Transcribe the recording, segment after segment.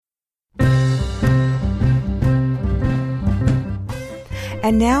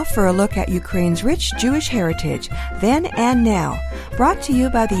And now for a look at Ukraine's rich Jewish heritage, then and now, brought to you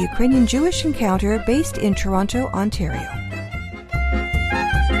by the Ukrainian Jewish Encounter based in Toronto, Ontario.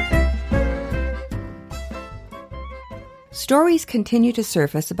 Stories continue to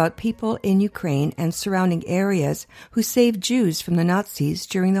surface about people in Ukraine and surrounding areas who saved Jews from the Nazis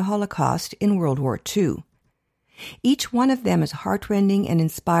during the Holocaust in World War II. Each one of them is heartrending and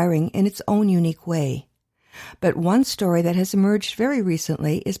inspiring in its own unique way. But one story that has emerged very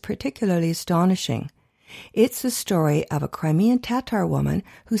recently is particularly astonishing. It's the story of a Crimean Tatar woman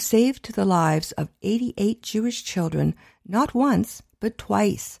who saved the lives of 88 Jewish children not once, but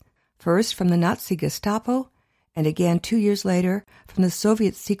twice, first from the Nazi Gestapo, and again 2 years later from the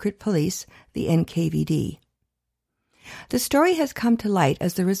Soviet secret police, the NKVD. The story has come to light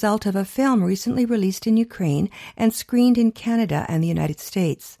as the result of a film recently released in Ukraine and screened in Canada and the United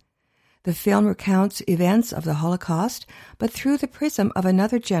States. The film recounts events of the Holocaust, but through the prism of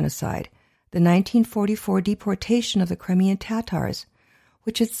another genocide, the 1944 deportation of the Crimean Tatars,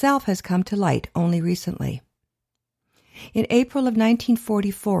 which itself has come to light only recently. In April of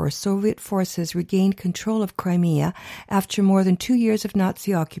 1944, Soviet forces regained control of Crimea after more than 2 years of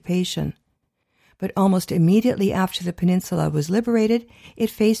Nazi occupation. But almost immediately after the peninsula was liberated, it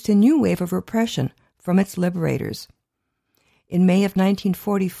faced a new wave of repression from its liberators. In May of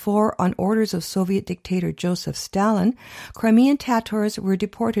 1944, on orders of Soviet dictator Joseph Stalin, Crimean Tatars were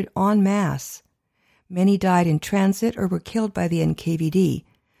deported en masse. Many died in transit or were killed by the NKVD.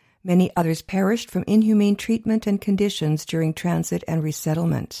 Many others perished from inhumane treatment and conditions during transit and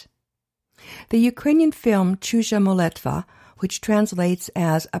resettlement. The Ukrainian film Chuzha Molitva, which translates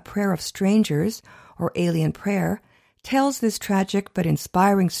as A Prayer of Strangers or Alien Prayer, tells this tragic but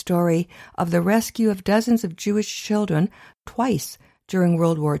inspiring story of the rescue of dozens of Jewish children twice during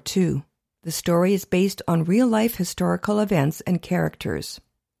World War II. The story is based on real-life historical events and characters.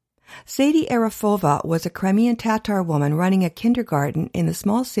 Sadie Arafova was a Crimean Tatar woman running a kindergarten in the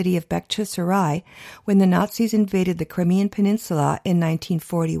small city of Bakhchisarai when the Nazis invaded the Crimean Peninsula in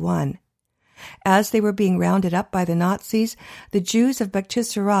 1941. As they were being rounded up by the Nazis, the Jews of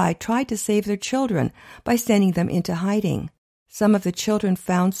Bakhchisarai tried to save their children by sending them into hiding. Some of the children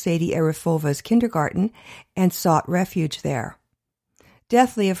found Sadie Arafova's kindergarten and sought refuge there.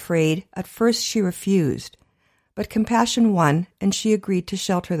 Deathly afraid, at first she refused, but compassion won and she agreed to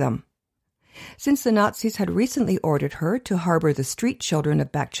shelter them. Since the Nazis had recently ordered her to harbor the street children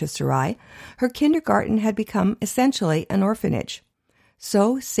of Bakhchisarai, her kindergarten had become essentially an orphanage.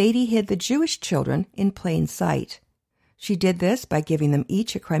 So Sadie hid the Jewish children in plain sight. She did this by giving them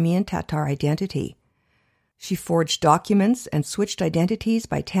each a Crimean Tatar identity. She forged documents and switched identities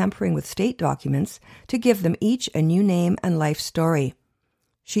by tampering with state documents to give them each a new name and life story.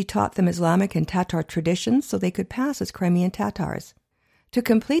 She taught them Islamic and Tatar traditions so they could pass as Crimean Tatars. To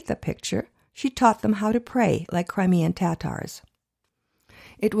complete the picture, she taught them how to pray like Crimean Tatars.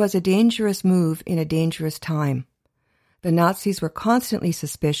 It was a dangerous move in a dangerous time. The Nazis were constantly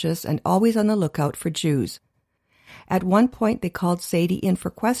suspicious and always on the lookout for Jews. At one point, they called Sadie in for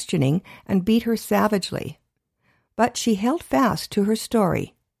questioning and beat her savagely. But she held fast to her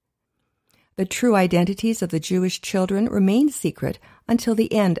story. The true identities of the Jewish children remained secret until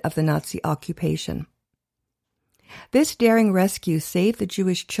the end of the Nazi occupation. This daring rescue saved the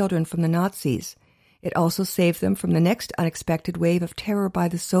Jewish children from the Nazis. It also saved them from the next unexpected wave of terror by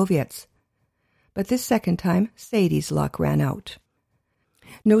the Soviets. But this second time, Sadie's luck ran out.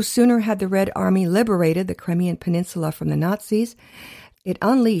 No sooner had the Red Army liberated the Crimean Peninsula from the Nazis, it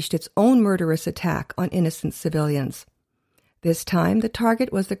unleashed its own murderous attack on innocent civilians. This time, the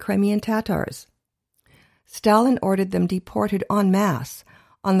target was the Crimean Tatars. Stalin ordered them deported en masse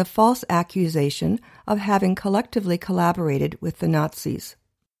on the false accusation of having collectively collaborated with the Nazis.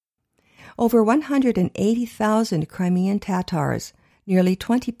 Over 180,000 Crimean Tatars, nearly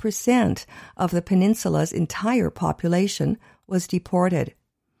 20% of the peninsula's entire population, was deported.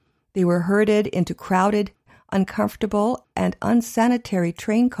 They were herded into crowded, uncomfortable, and unsanitary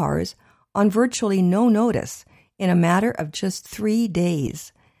train cars on virtually no notice in a matter of just 3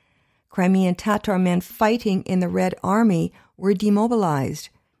 days. Crimean Tatar men fighting in the Red Army were demobilized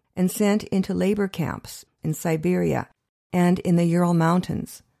and sent into labor camps in Siberia and in the Ural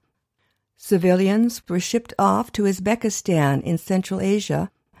Mountains. Civilians were shipped off to Uzbekistan in Central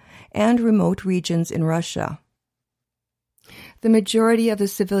Asia and remote regions in Russia. The majority of the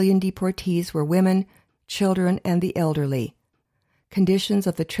civilian deportees were women, children, and the elderly. Conditions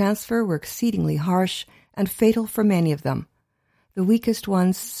of the transfer were exceedingly harsh and fatal for many of them. The weakest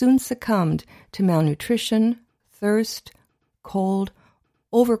ones soon succumbed to malnutrition, thirst, cold,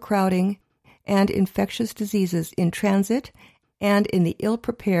 overcrowding, and infectious diseases in transit and in the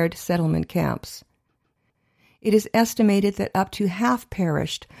ill-prepared settlement camps. It is estimated that up to half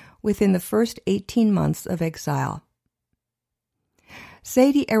perished within the first 18 months of exile.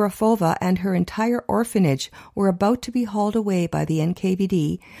 Sadie Arafova and her entire orphanage were about to be hauled away by the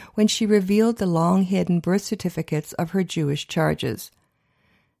NKVD when she revealed the long-hidden birth certificates of her Jewish charges.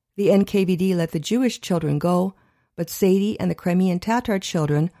 The NKVD let the Jewish children go, but Sadie and the Crimean Tatar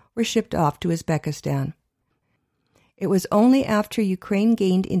children were shipped off to Uzbekistan. It was only after Ukraine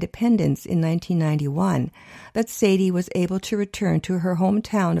gained independence in 1991 that Sadie was able to return to her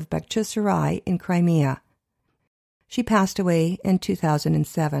hometown of Bakhchisarai in Crimea. She passed away in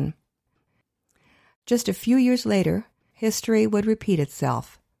 2007. Just a few years later, history would repeat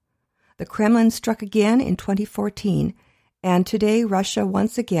itself. The Kremlin struck again in 2014, and today Russia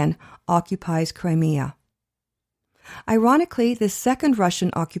once again occupies Crimea. Ironically, this second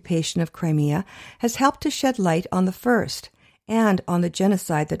Russian occupation of Crimea has helped to shed light on the first and on the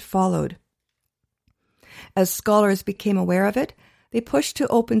genocide that followed. As scholars became aware of it, they pushed to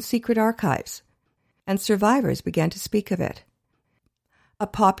open secret archives, and survivors began to speak of it. A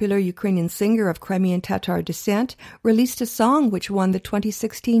popular Ukrainian singer of Crimean Tatar descent released a song which won the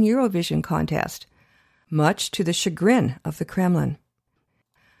 2016 Eurovision contest, much to the chagrin of the Kremlin.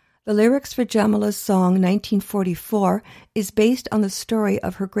 The lyrics for Jamala's song 1944 is based on the story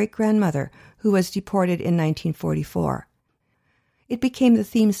of her great-grandmother, who was deported in 1944. It became the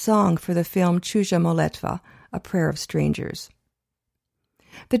theme song for the film Chuzha Moletva, A Prayer of Strangers.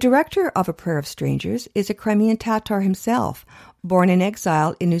 The director of A Prayer of Strangers is a Crimean Tatar himself, born in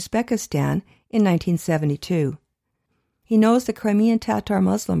exile in Uzbekistan in 1972. He knows the Crimean Tatar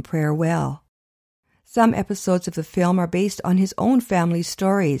Muslim prayer well. Some episodes of the film are based on his own family's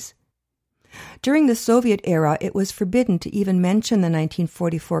stories. During the Soviet era, it was forbidden to even mention the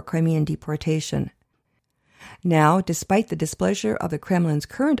 1944 Crimean deportation. Now, despite the displeasure of the Kremlin's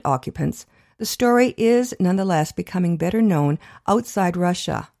current occupants, the story is nonetheless becoming better known outside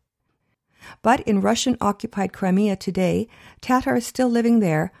Russia. But in Russian-occupied Crimea today, Tatars still living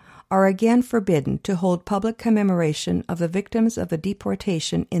there are again forbidden to hold public commemoration of the victims of the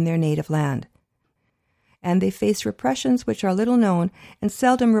deportation in their native land. And they face repressions which are little known and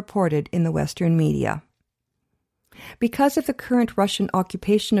seldom reported in the Western media. Because of the current Russian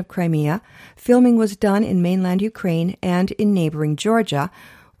occupation of Crimea, filming was done in mainland Ukraine and in neighboring Georgia,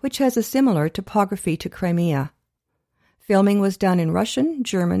 which has a similar topography to Crimea. Filming was done in Russian,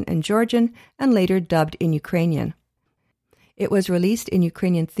 German, and Georgian, and later dubbed in Ukrainian. It was released in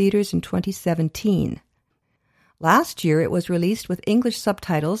Ukrainian theaters in 2017. Last year, it was released with English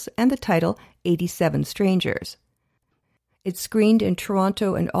subtitles and the title 87 Strangers. It screened in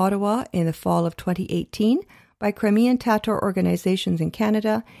Toronto and Ottawa in the fall of 2018 by Crimean Tatar organizations in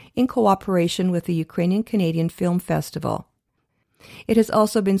Canada in cooperation with the Ukrainian-Canadian Film Festival. It has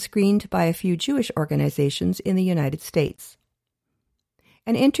also been screened by a few Jewish organizations in the United States.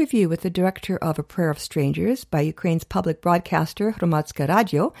 An interview with the director of A Prayer of Strangers by Ukraine's public broadcaster Hromadske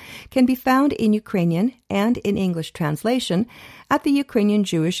Radio can be found in Ukrainian and in English translation at the Ukrainian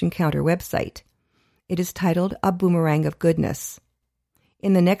Jewish Encounter website. It is titled A Boomerang of Goodness.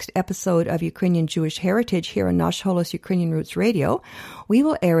 In the next episode of Ukrainian Jewish Heritage here on Nash Holos Ukrainian Roots Radio, we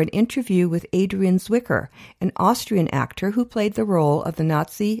will air an interview with Adrian Zwicker, an Austrian actor who played the role of the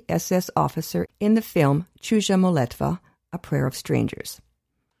Nazi SS officer in the film Chuzha Moletva, A Prayer of Strangers.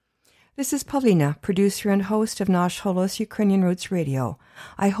 This is Pavlina, producer and host of Nash Holos Ukrainian Roots Radio.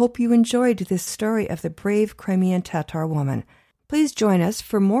 I hope you enjoyed this story of the brave Crimean Tatar woman. Please join us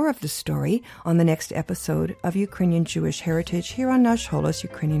for more of the story on the next episode of Ukrainian Jewish Heritage here on Nash Holos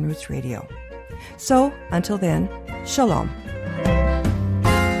Ukrainian Roots Radio. So, until then, Shalom.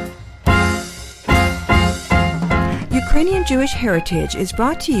 Ukrainian Jewish Heritage is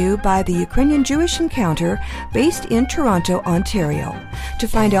brought to you by the Ukrainian Jewish Encounter based in Toronto, Ontario. To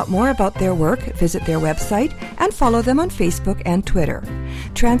find out more about their work, visit their website and follow them on Facebook and Twitter.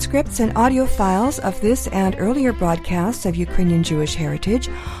 Transcripts and audio files of this and earlier broadcasts of Ukrainian Jewish Heritage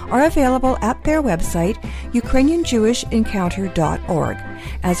are available at their website, ukrainianjewishencounter.org,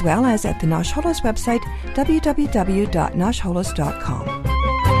 as well as at the Nash Holos website, www.nashholos.com.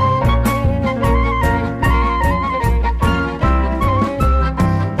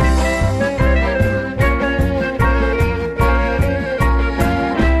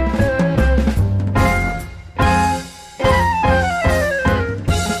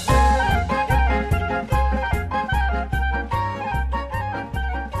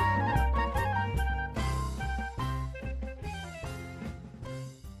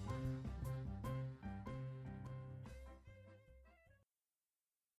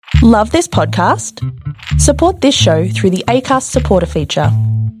 Love this podcast? Support this show through the Acast supporter feature.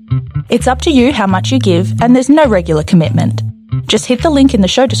 It's up to you how much you give, and there's no regular commitment. Just hit the link in the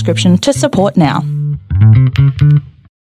show description to support now.